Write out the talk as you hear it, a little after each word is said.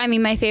I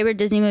mean, my favorite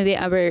Disney movie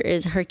ever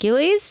is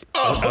Hercules.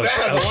 I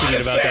was thinking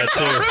about that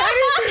too.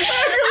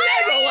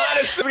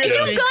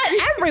 You've got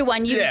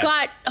everyone. You've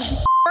got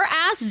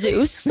ass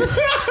Zeus. Okay.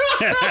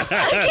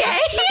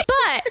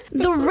 But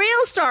the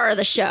real star of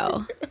the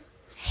show,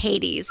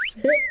 Hades.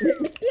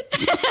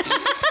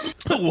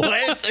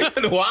 What?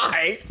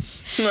 Why?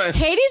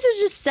 Hades is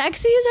just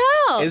sexy as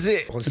hell. Is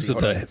it? Is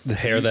it the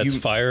hair that's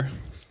fire?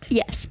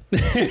 Yes. You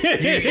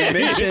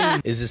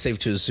mentioned, is it safe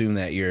to assume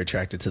that you're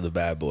attracted to the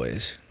bad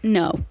boys?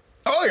 No.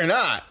 Oh, you're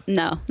not.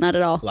 No, not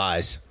at all.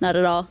 Lies. Not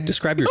at all.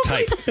 Describe your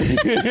type.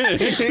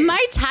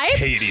 My type?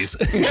 Hades.